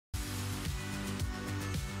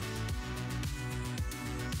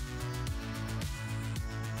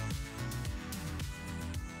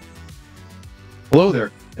Hello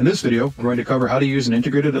there. In this video, we're going to cover how to use an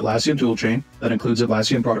integrated Atlassian toolchain that includes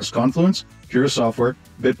Atlassian products Confluence, Jira Software,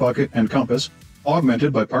 Bitbucket, and Compass,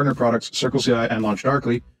 augmented by partner products CircleCI and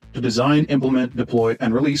LaunchDarkly to design, implement, deploy,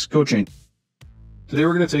 and release CodeChain. Today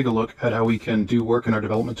we're going to take a look at how we can do work in our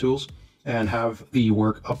development tools and have the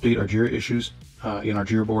work update our Jira issues in our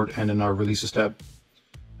Jira board and in our Releases tab.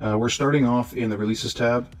 We're starting off in the Releases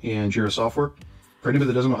tab in Jira Software. For anybody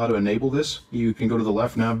that doesn't know how to enable this, you can go to the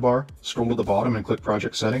left nav bar, scroll to the bottom and click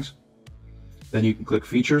Project Settings. Then you can click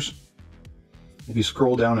Features. If you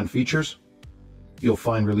scroll down in Features, you'll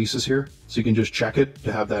find Releases here, so you can just check it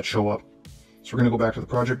to have that show up. So we're going to go back to the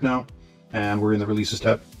project now, and we're in the Releases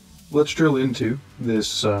tab. Let's drill into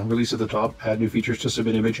this release at the top, add new features to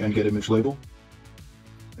submit image and get image label.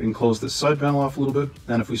 We can close this side panel off a little bit,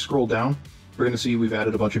 and if we scroll down, we're going to see we've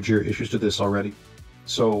added a bunch of Jira issues to this already.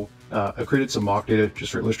 So I've created some mock data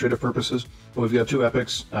just for illustrative purposes, but we've got two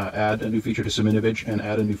epics, add a new feature to submit image and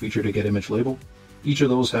add a new feature to get image label. Each of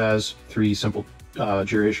those has three simple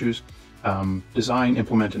Jira issues, design,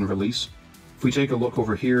 implement, and release. If we take a look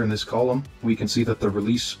over here in this column, we can see that the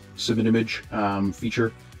release submit image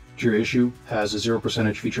feature Jira issue has a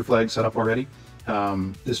 0% feature flag set up already.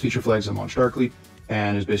 This feature flag is in LaunchDarkly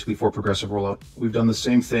and is basically for progressive rollout. We've done the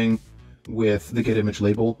same thing with the get image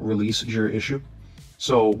label release Jira issue.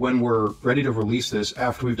 So when we're ready to release this,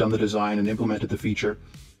 after we've done the design and implemented the feature,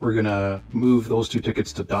 we're going to move those two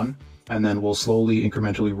tickets to done, and then we'll slowly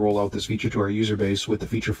incrementally roll out this feature to our user base with the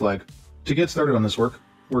feature flag. To get started on this work,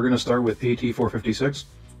 we're going to start with AT456,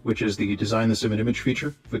 which is the design the submit image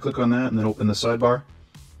feature. If we click on that and then open the sidebar,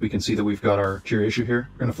 we can see that we've got our Jira issue here.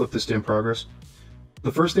 We're going to flip this to in progress.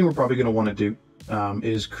 The first thing we're probably going to want to do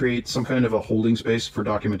is create some kind of a holding space for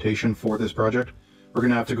documentation for this project. We're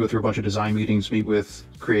going to have to go through a bunch of design meetings, meet with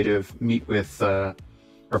creative, meet with our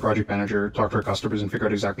project manager, talk to our customers, and figure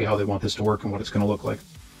out exactly how they want this to work and what it's going to look like.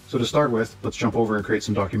 So to start with, let's jump over and create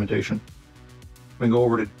some documentation. We can go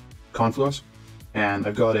over to Confluence, and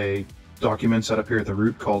I've got a document set up here at the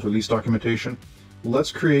root called Release Documentation.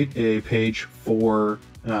 Let's create a page for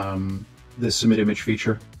this submit image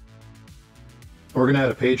feature. We're going to add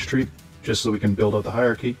a page tree just so we can build out the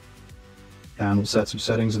hierarchy, and we'll set some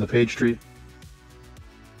settings in the page tree.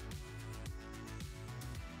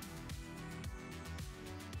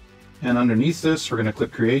 And underneath this, we're going to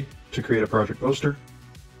click Create to create a project poster.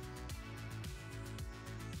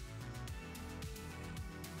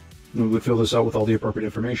 And we would fill this out with all the appropriate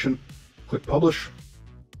information. Click Publish.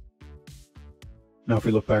 Now if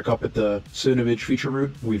we look back up at the submit image feature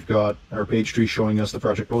root, we've got our page tree showing us the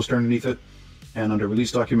project poster underneath it. And under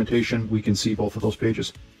Release Documentation, we can see both of those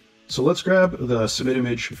pages. So let's grab the submit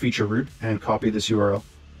image feature root and copy this URL.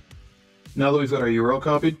 Now that we've got our URL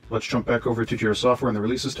copied, let's jump back over to Jira Software in the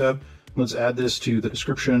Releases tab. Let's add this to the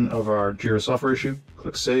description of our Jira Software issue.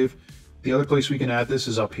 Click Save. The other place we can add this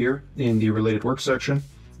is up here in the Related Work section.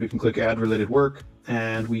 We can click Add Related Work,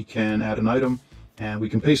 and we can add an item, and we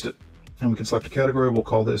can paste it. And we can select a category. We'll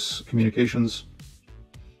call this Communications,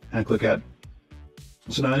 and click Add.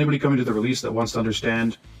 So now anybody coming to the release that wants to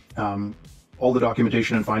understand all the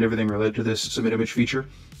documentation and find everything related to this submit image feature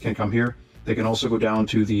can come here. They can also go down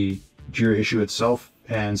to the Jira issue itself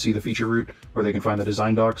and see the feature root, where they can find the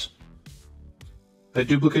design docs. I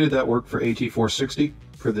duplicated that work for AT460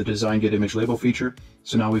 for the design get image label feature.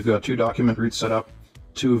 So now we've got two document roots set up.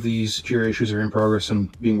 Two of these Jira issues are in progress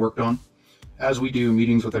and being worked on. As we do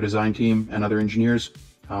meetings with our design team and other engineers,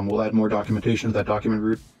 we'll add more documentation to that document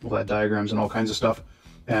root. We'll add diagrams and all kinds of stuff,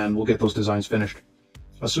 and we'll get those designs finished.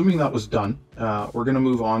 Assuming that was done, we're going to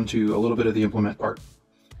move on to a little bit of the implement part.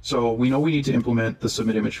 So we know we need to implement the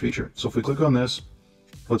submit image feature. So if we click on this,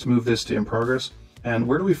 let's move this to in progress. And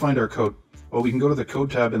where do we find our code? Well, we can go to the code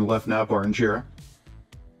tab in the left nav bar in Jira,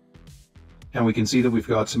 and we can see that we've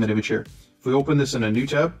got submit image here. If we open this in a new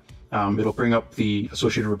tab, it'll bring up the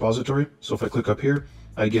associated repository. So if I click up here,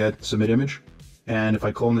 I get submit image. And if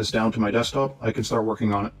I clone this down to my desktop, I can start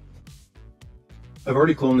working on it. I've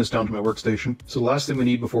already cloned this down to my workstation. So the last thing we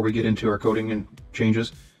need before we get into our coding and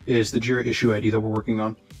changes is the Jira issue ID that we're working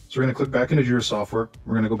on. So we're going to click back into Jira Software.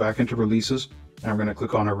 We're going to go back into Releases, and we're going to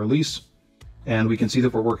click on our release. And we can see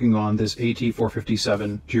that we're working on this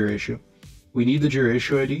AT457 Jira issue. We need the Jira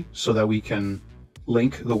issue ID so that we can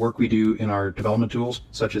link the work we do in our development tools,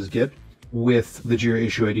 such as Git, with the Jira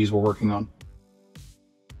issue IDs we're working on.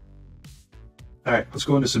 All right, let's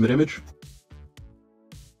go into submit image.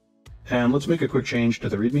 And let's make a quick change to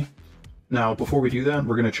the README. Now, before we do that,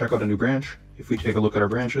 we're going to check out a new branch. If we take a look at our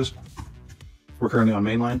branches, we're currently on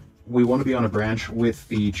mainline. We want to be on a branch with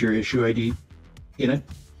the Jira issue ID in it.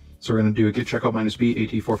 So we're going to do a git checkout -b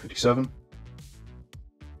AT457.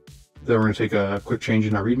 Then we're going to take a quick change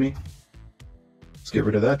in our README. Let's get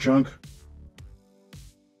rid of that junk.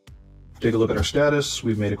 Take a look at our status.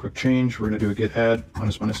 We've made a quick change. We're going to do a git add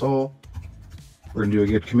minus all. We're going to do a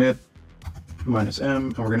git commit -m,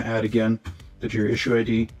 and we're going to add again the Jira issue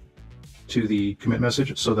ID to the commit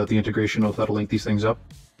message so that the integration knows how to link these things up.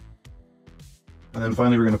 And then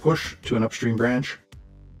finally, we're going to push to an upstream branch,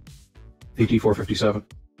 AT457.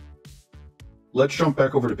 Let's jump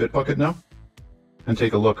back over to Bitbucket now and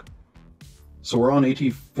take a look. So we're on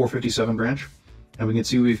AT457 branch, and we can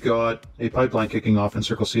see we've got a pipeline kicking off in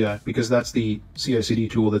CircleCI because that's the CI/CD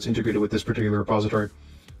tool that's integrated with this particular repository.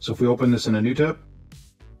 So if we open this in a new tab,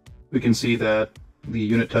 we can see that the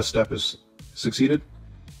unit test step is succeeded,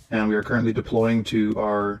 and we are currently deploying to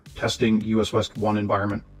our testing US West 1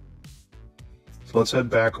 environment. So let's head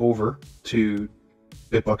back over to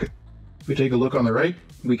Bitbucket. If we take a look on the right,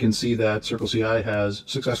 we can see that CircleCI has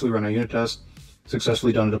successfully run a unit test,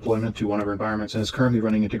 successfully done a deployment to one of our environments, and is currently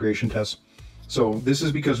running integration tests. So this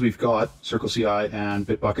is because we've got CircleCI and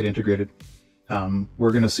Bitbucket integrated.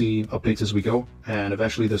 We're going to see updates as we go, and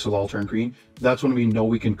eventually this will all turn green. That's when we know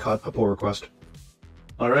we can cut a pull request.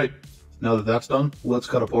 All right, now that that's done, let's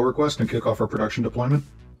cut a pull request and kick off our production deployment.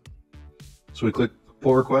 So we click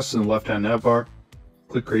pull requests in the left-hand nav bar,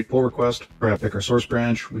 click create pull request. We're going to pick our source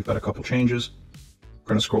branch. We've got a couple changes. We're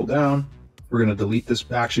going to scroll down. We're going to delete this.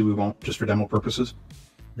 Actually, we won't, just for demo purposes.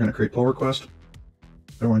 We're going to create pull request.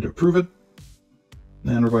 Then we're going to approve it,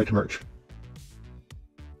 and we're going to merge.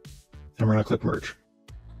 And we're going to click merge.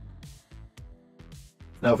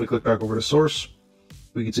 Now if we click back over to source,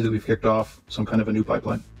 we can see that we've kicked off some kind of a new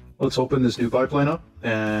pipeline. Let's open this new pipeline up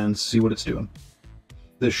and see what it's doing.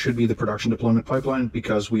 This should be the production deployment pipeline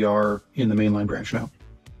because we are in the mainline branch now.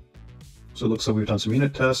 So it looks like we've done some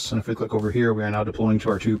unit tests, and if we click over here, we are now deploying to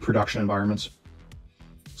our 2 production environments.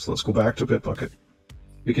 So let's go back to Bitbucket.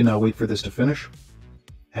 We can now wait for this to finish,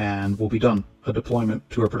 and we'll be done a deployment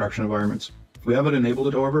to our production environments. We haven't enabled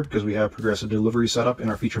it, however, because we have progressive delivery set up in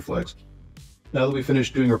our feature flags. Now that we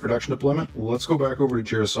finished doing our production deployment, let's go back over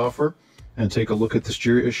to Jira Software and take a look at this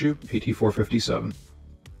Jira issue, AT457.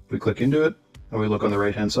 We click into it, and we look on the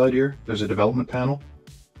right-hand side here. There's a development panel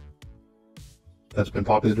that's been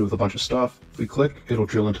populated with a bunch of stuff. If we click, it'll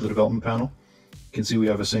drill into the development panel. You can see we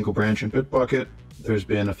have a single branch in Bitbucket. There's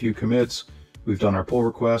been a few commits. We've done our pull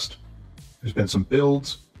request. There's been some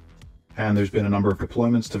builds, and there's been a number of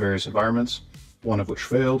deployments to various environments, one of which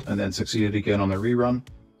failed and then succeeded again on the rerun.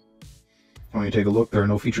 And when you take a look, there are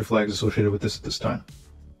no feature flags associated with this at this time.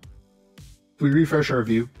 If we refresh our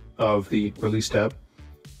view of the release tab,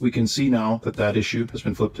 we can see now that that issue has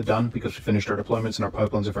been flipped to done because we finished our deployments and our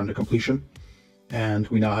pipelines have run to completion. And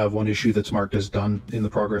we now have one issue that's marked as done in the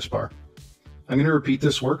progress bar. I'm going to repeat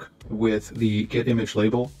this work with the git image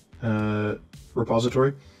label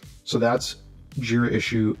repository. So that's Jira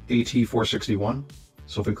issue AT461.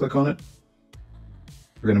 So if we click on it,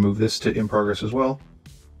 we're going to move this to in progress as well.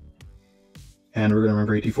 And we're going to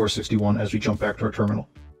remember AT461 as we jump back to our terminal.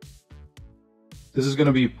 This is going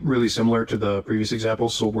to be really similar to the previous example,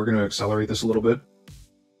 so we're going to accelerate this a little bit.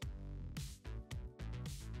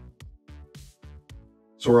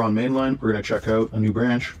 So we're on mainline, we're going to check out a new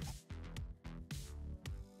branch.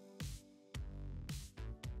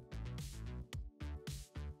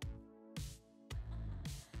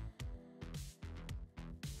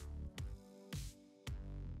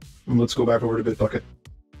 And let's go back over to Bitbucket.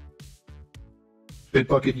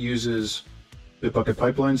 Bitbucket uses Bitbucket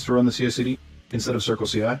pipelines to run the CI/CD instead of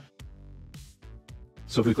CircleCI.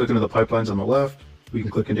 So if we click into the pipelines on the left, we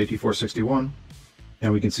can click into AT461,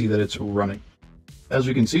 and we can see that it's running. As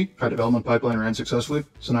we can see, our development pipeline ran successfully,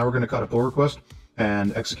 so now we're going to cut a pull request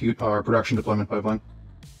and execute our production deployment pipeline.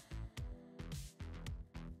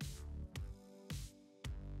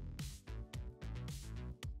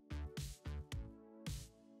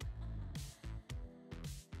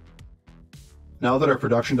 Now that our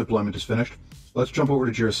production deployment is finished, let's jump over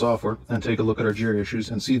to Jira Software and take a look at our Jira issues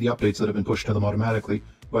and see the updates that have been pushed to them automatically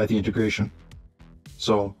by the integration.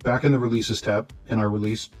 So back in the Releases tab in our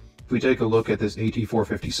release, if we take a look at this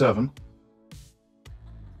AT457,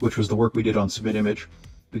 which was the work we did on Submit Image,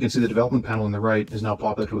 we can see the development panel on the right is now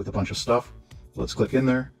populated with a bunch of stuff. Let's click in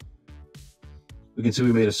there. We can see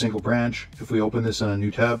we made a single branch. If we open this in a new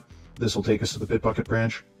tab, this will take us to the Bitbucket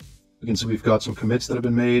branch. We can see we've got some commits that have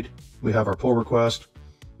been made. We have our pull request.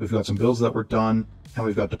 We've got some builds that were done, and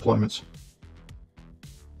we've got deployments.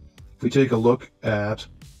 If we take a look at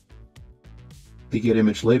the Git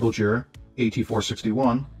Image Label Jira,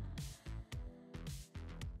 AT461,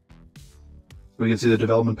 we can see the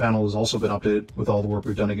development panel has also been updated with all the work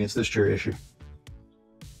we've done against this Jira issue.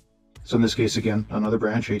 So in this case, again, another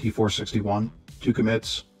branch, AT461, 2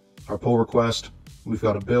 commits, our pull request, we've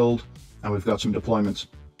got a build, and we've got some deployments.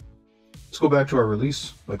 Let's go back to our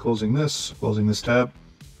release by closing this tab,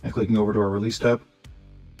 and clicking over to our release tab.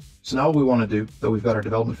 So now what we want to do, that we've got our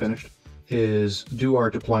development finished, is do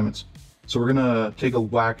our deployments. So we're going to take a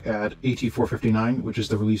whack at AT459, which is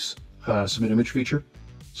the release submit image feature.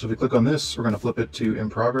 So if we click on this, we're going to flip it to in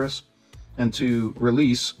progress. And to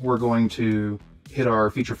release, we're going to hit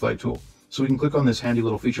our feature flag tool. So we can click on this handy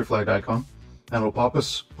little feature flag icon, and it'll pop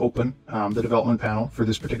us open the development panel for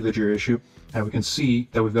this particular Jira issue. And we can see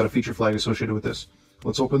that we've got a feature flag associated with this.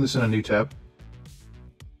 Let's open this in a new tab.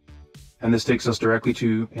 And this takes us directly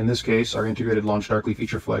to, in this case, our integrated LaunchDarkly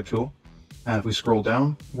feature flag tool. And if we scroll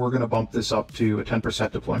down, we're going to bump this up to a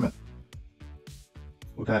 10% deployment.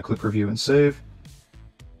 We're going to click review and save.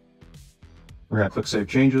 We're going to click save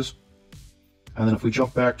changes. And then if we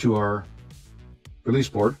jump back to our release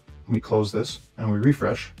board, we close this and we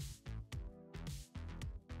refresh,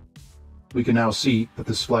 we can now see that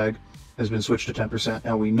this flag has been switched to 10%,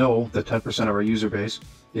 and we know that 10% of our user base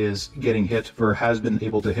is getting hit or has been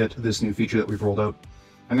able to hit this new feature that we've rolled out.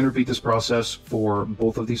 I'm going to repeat this process for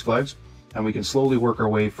both of these flags, and we can slowly work our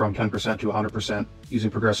way from 10% to 100%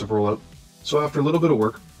 using progressive rollout. So after a little bit of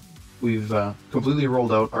work, we've completely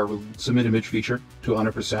rolled out our submit image feature to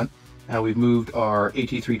 100%, and we've moved our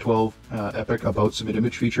AT312 Epic about submit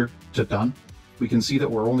image feature to done. We can see that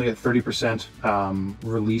we're only at 30%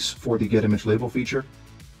 release for the get image label feature.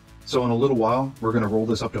 So in a little while, we're going to roll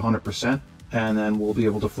this up to 100%, and then we'll be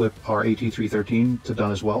able to flip our AT313 to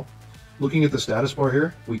done as well. Looking at the status bar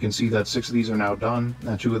here, we can see that 6 of these are now done,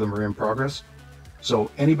 and 2 of them are in progress.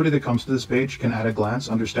 So anybody that comes to this page can at a glance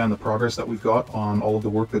understand the progress that we've got on all of the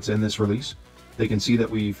work that's in this release. They can see that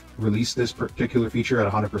we've released this particular feature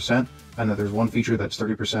at 100%, and that there's one feature that's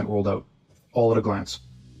 30% rolled out, all at a glance.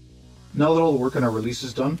 Now that all the work in our release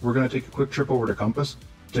is done, we're going to take a quick trip over to Compass,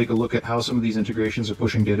 take a look at how some of these integrations are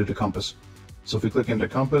pushing data to Compass. So if we click into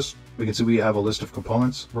Compass, we can see we have a list of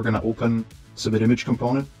components. We're going to open submit image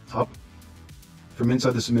component up. From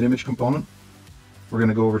inside the submit image component, we're going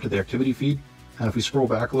to go over to the activity feed. And if we scroll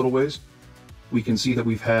back a little ways, we can see that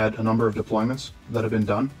we've had a number of deployments that have been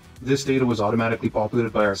done. This data was automatically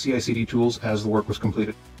populated by our CI/CD tools as the work was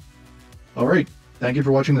completed. All right, thank you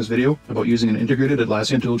for watching this video about using an integrated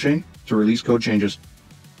Atlassian toolchain to release code changes.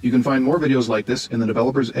 You can find more videos like this in the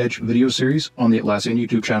Developer's Edge video series on the Atlassian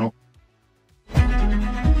YouTube channel.